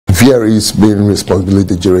VRE's main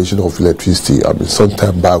responsibility, the generation of electricity. I mean, some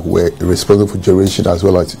time back we're responsible for generation as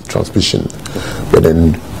well as transmission. But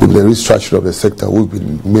then with the restructure of the sector, we've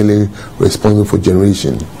been mainly responsible for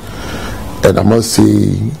generation. And I must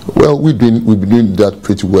say, well, we've been doing that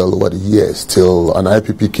pretty well over the years, till an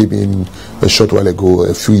IPP came in a short while ago,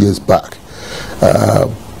 a few years back.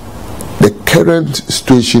 The current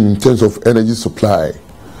situation in terms of energy supply,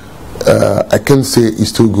 I can say is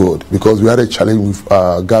still good, because we had a challenge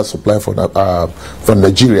with gas supply from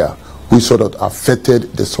Nigeria, which sort of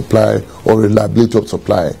affected the supply or reliability of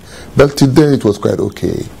supply. But till then it was quite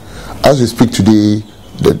okay. As we speak today,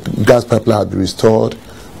 the gas pipeline has been restored.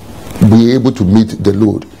 Be able to meet the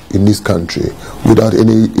load in this country without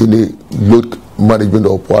any load management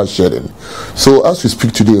or power sharing. So as we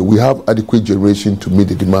speak today, we have adequate generation to meet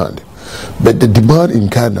the demand. But the demand in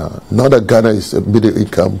Ghana, now that Ghana is a middle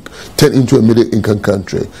income, turned into a middle income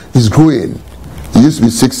country, is growing. It used to be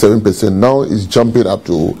 6-7%, now it's jumping up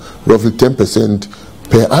to roughly 10%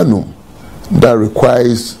 per annum. That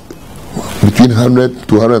requires between 100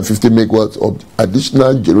 to 150 megawatts of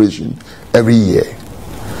additional generation every year.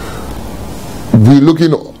 We're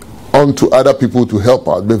looking on to other people to help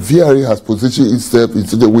out. The VRA has positioned itself in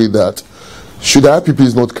such a way that should the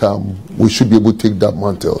IPPs not come, we should be able to take that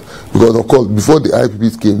mantle. Because of course, before the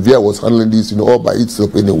IPPs came, VRA was handling this all by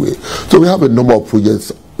itself anyway. So we have a number of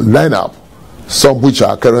projects lined up, some which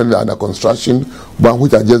are currently under construction, but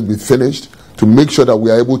which are just been finished, to make sure that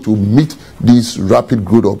we are able to meet this rapid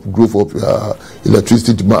growth of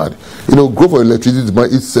electricity demand. You know, growth of electricity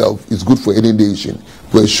demand itself is good for any nation,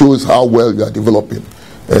 but it shows how well we are developing.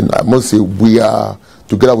 And I must say, we are,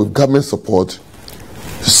 together with government support,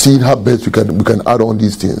 seeing how best we can add on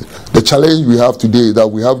these things. The challenge we have today is that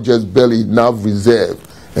we have just barely enough reserve,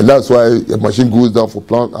 and that's why a machine goes down for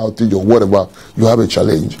plant outage or whatever, you have a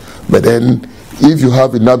challenge. But then, if you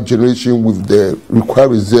have enough generation with the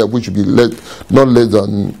required reserve, which should be not less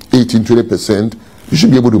than 18-20%, you should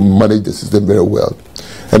be able to manage the system very well.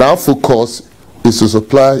 And our focus is to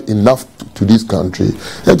supply enough to this country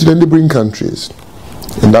and to the neighboring countries.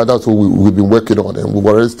 And that's what we've been working on. And we've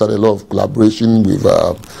already started a lot of collaboration with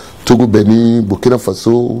Togo, Benin, Burkina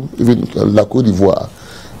Faso, even La Côte d'Ivoire.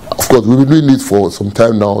 Of course, we've been doing this for some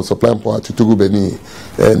time now, supplying power to Togo, Benin,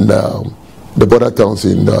 and the border towns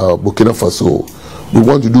in Burkina Faso. We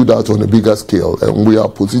want to do that on a bigger scale, and we are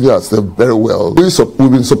positioning ourselves very well.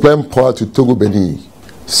 We've been supplying power to Togo, Benin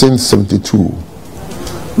since '72.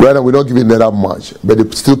 Right now, we're not giving them that much, but they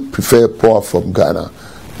still prefer power from Ghana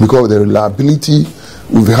because of the reliability.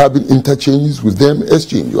 We've having interchanges with them,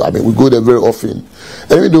 exchange. I mean, we go there very often.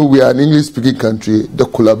 And even though we are an English-speaking country, the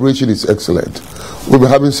collaboration is excellent. We've been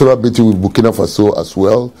having several meetings with Burkina Faso as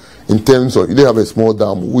well, in terms of, they have a small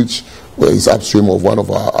dam which is upstream of one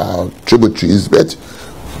of our tributaries, but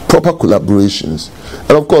proper collaborations.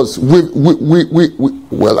 And of course,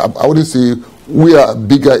 well, I wouldn't say we are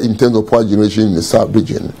bigger in terms of power generation in the South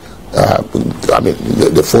region. I mean,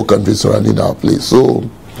 the 4 countries surrounding our place. So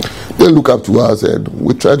they look up to us, and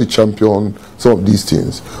we try to champion some of these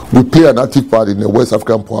things. We play an active part in the West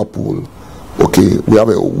African power pool. Okay, we have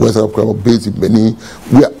a West African base in Benin.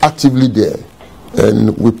 We are actively there,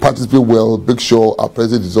 and we participate well, make sure our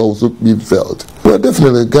presence is also being felt. Well,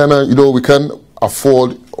 definitely, Ghana, you know, we can't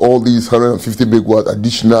afford all these 150 megawatt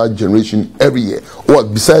additional generation every year. Well,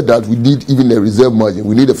 beside that, we need even a reserve margin.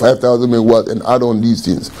 We need a 5,000 megawatt and add on these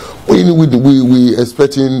things. We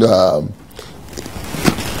expecting.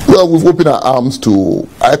 Well, we've opened our arms to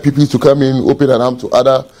IPPs to come in, open our arms to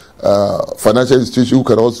other financial institutions who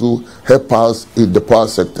can also help us in the power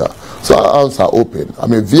sector. So our arms are open. I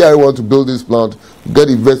mean, VI want to build this plant, get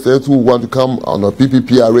investors who want to come on a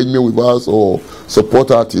PPP arrangement with us or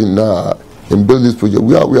support us in building this project.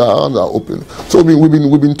 Our arms are open. So we've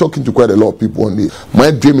been talking to quite a lot of people on this.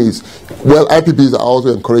 My dream is, well, IPPs are also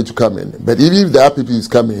encouraged to come in, but even if the IPP is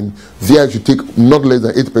coming, VI should take not less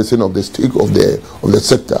than 80% of the stake of the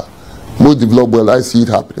sector. Most developed well, I see it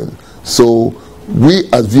happening. So we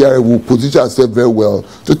as VI will position ourselves very well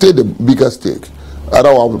to take the bigger stake,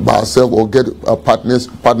 either by ourselves or get a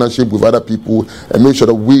partnership with other people and make sure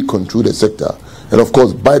that we control the sector. And of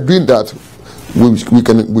course, by doing that,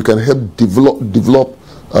 we can help develop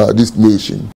this nation.